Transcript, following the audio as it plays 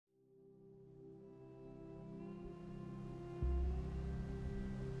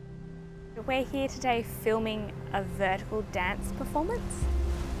We're here today filming a vertical dance performance.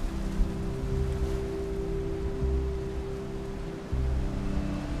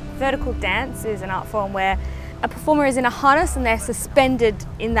 Vertical dance is an art form where a performer is in a harness and they're suspended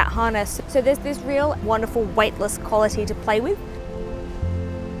in that harness. So there's this real wonderful weightless quality to play with.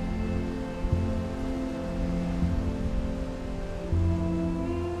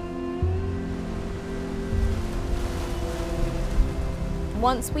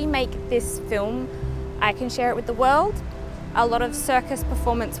 Once we make this film, I can share it with the world. A lot of circus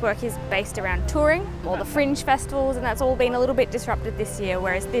performance work is based around touring, all the fringe festivals, and that's all been a little bit disrupted this year,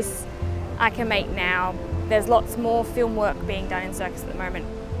 whereas this I can make now. There's lots more film work being done in circus at the moment.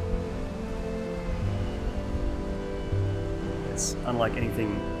 It's unlike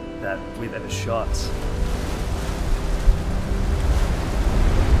anything that we've ever shot.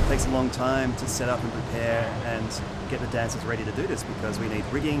 It takes a long time to set up and prepare and get the dancers ready to do this because we need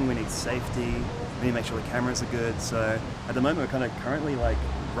rigging, we need safety, we need to make sure the cameras are good. So at the moment we're kind of currently like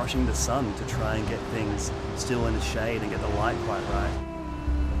rushing the sun to try and get things still in the shade and get the light quite right.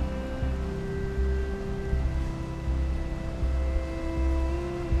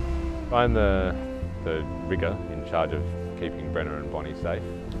 I'm the rigger in charge of keeping Brenna and Bonnie safe.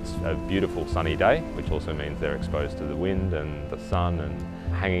 It's a beautiful sunny day, which also means they're exposed to the wind and the sun, and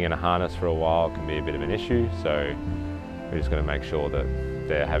hanging in a harness for a while can be a bit of an issue, so we're just going to make sure that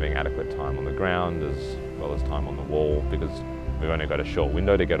they're having adequate time on the ground as well as time on the wall, because we've only got a short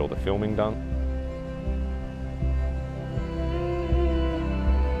window to get all the filming done.